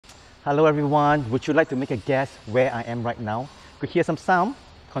Hello everyone, would you like to make a guess where I am right now? Could hear some sound,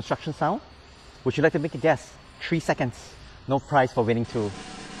 construction sound. Would you like to make a guess? 3 seconds, no prize for winning too.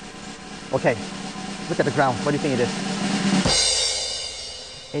 Okay, look at the ground, what do you think it is?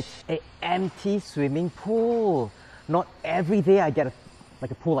 It's an empty swimming pool. Not every day I get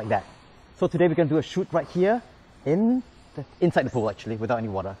a pool like that. So today we're going to do a shoot right here inside the pool actually, without any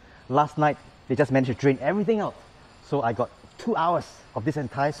water. Last night they just managed to drain everything out. So I got 2 hours of this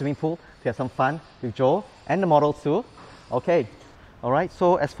entire swimming pool to have some fun with Joe and the models too. Okay, alright,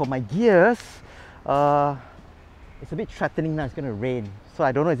 so as for my gears, it's a bit threatening now, it's going to rain. So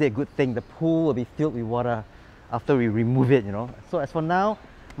I don't know, is it a good thing? The pool will be filled with water after we remove it, you know. So as for now,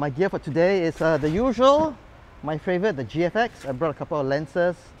 my gear for today is the usual, my favorite, the GFX. I brought a couple of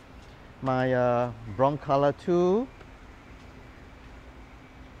lenses, my Broncolor 2.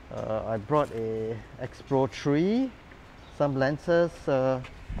 I brought a X Pro 3. Some lenses,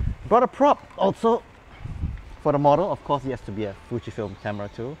 brought a prop also for the model. Of course, it has to be a Fujifilm camera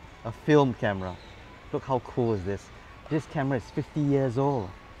too, a film camera. Look how cool is this. This camera is 50 years old.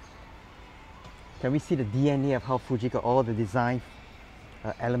 Can we see the DNA of how Fuji got all the design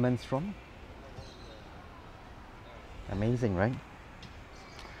elements from? Amazing, right?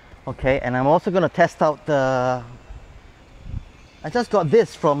 Okay, and I'm also going to test out the... I just got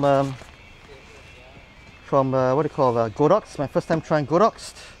this from what do you call Godox, my first time trying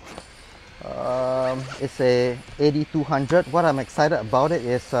Godox. It's a AD200. What I'm excited about it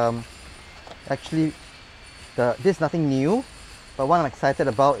is actually, this is nothing new, but what I'm excited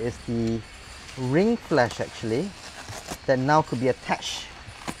about is the ring flash actually, that now could be attached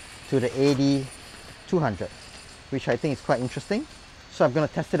to the AD200, which I think is quite interesting. So I'm going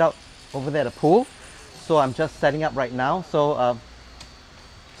to test it out over there at the pool. So I'm just setting up right now, so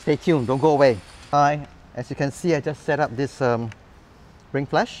stay tuned, don't go away. Hi. As you can see, I just set up this ring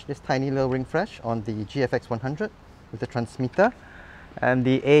flash, this tiny little ring flash on the GFX 100 with the transmitter, and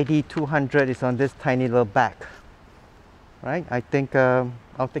the AD200 is on this tiny little back. Right? I think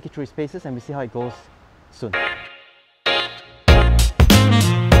I'll take it through its paces and we'll see how it goes soon.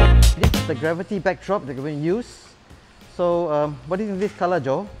 This is the gravity backdrop that we're going to use. So, what do you think of this color,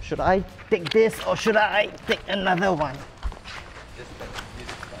 Joe? Should I take this or should I take another one?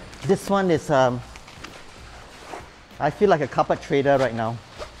 This one is I feel like a carpet trader right now.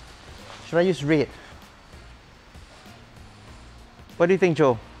 Should I use red? What do you think,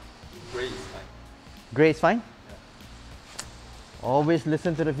 Joe? Grey is fine. Grey is fine? Yeah. Always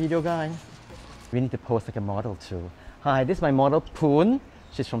listen to the video guy. We need to pose like a model too. Hi, this is my model Poon.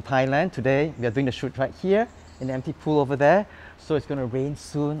 She's from Thailand. Today we are doing the shoot right here in the empty pool over there. So it's going to rain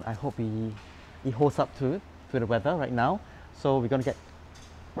soon. I hope he holds up to the weather right now. So we're going to get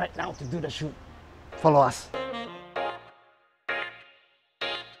right now to do the shoot. Follow us.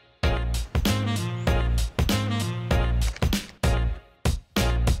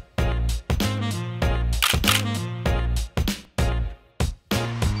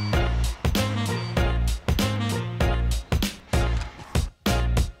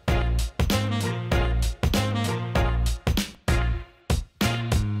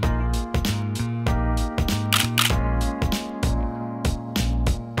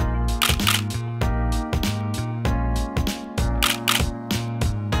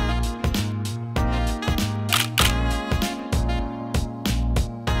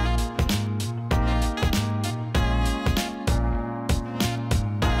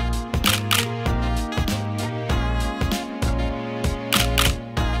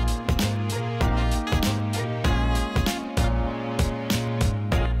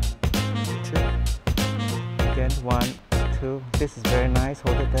 One, two. This is very nice.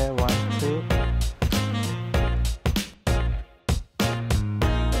 Hold it there. 1, 2.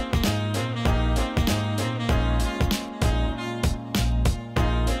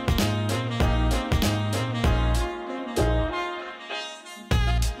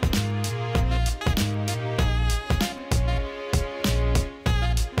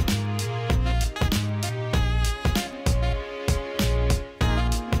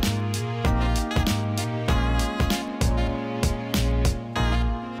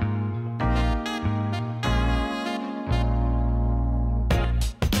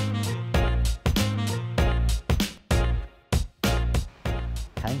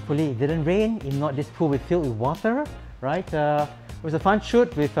 Thankfully, it didn't rain. If not, this pool will be filled with water, right? It was a fun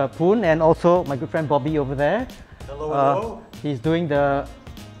shoot with Poon and also my good friend Bobby over there. Hello, hello. He's doing the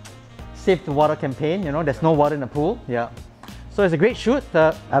Save the Water campaign. You know, there's no water in the pool. Yeah. So it's a great shoot.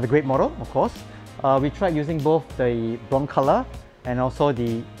 I have a great model, of course. We tried using both the Broncolor and also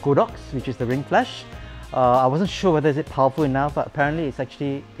the Godox, which is the ring flash. I wasn't sure whether it's powerful enough, but apparently it's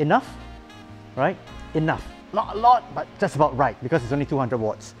actually enough, right? Enough. Not a lot, but just about right, because it's only 200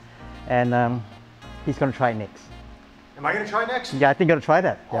 watts. And he's going to try it next. Am I going to try next? Yeah, I think I'm going to try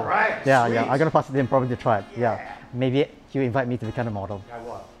that. Yeah. All right. Yeah, sweet. yeah. I'm going to pass it to him probably to try it. Yeah. Maybe you invite me to become a model. I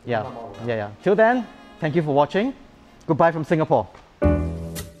will. Yeah. Yeah, yeah. Till then, thank you for watching. Goodbye from Singapore.